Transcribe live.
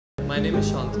my name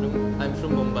is Shantanu. I'm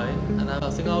from Mumbai and I'm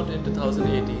passing out in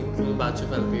 2018 from a batch of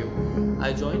LPU.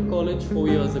 I joined college 4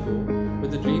 years ago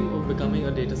with the dream of becoming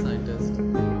a data scientist.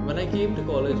 When I came to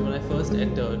college, when I first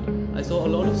entered, I saw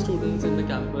a lot of students in the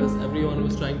campus. Everyone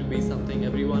was trying to be something.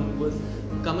 Everyone was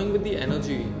coming with the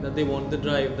energy that they want, the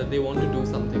drive that they want to do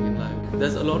something in life.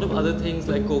 There's a lot of other things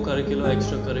like co-curricular,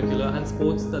 extracurricular and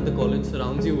sports that the college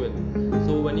surrounds you with.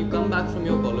 So when you come back from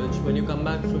your college, when you come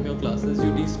back from your classes,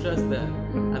 you de-stress there.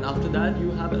 And after that,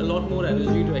 you have a lot more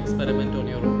energy to experiment on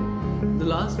your own. The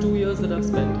last 2 years that I've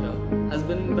spent here has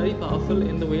been very powerful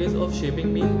in the ways of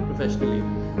shaping me professionally.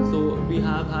 So we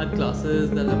have had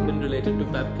classes that have been related to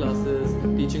web classes,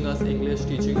 teaching us English,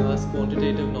 teaching us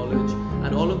quantitative knowledge,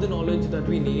 and all of the knowledge that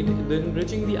we need, then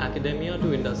bridging the academia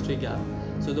to industry gap.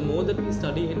 So the more that we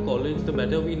study in college, the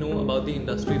better we know about the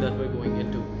industry that we're going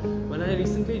into. When I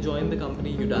recently joined the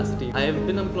company Udacity, I have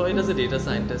been employed as a data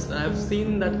scientist, and I have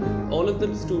seen that all of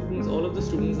the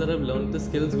students that have learned the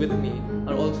skills with me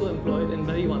are also employed in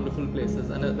very wonderful places,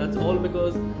 and that's all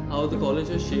because how the college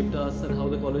has shaped us and how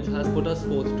the college has put us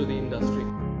forth to the industry.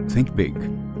 Think big.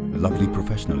 Lovely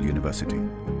Professional University.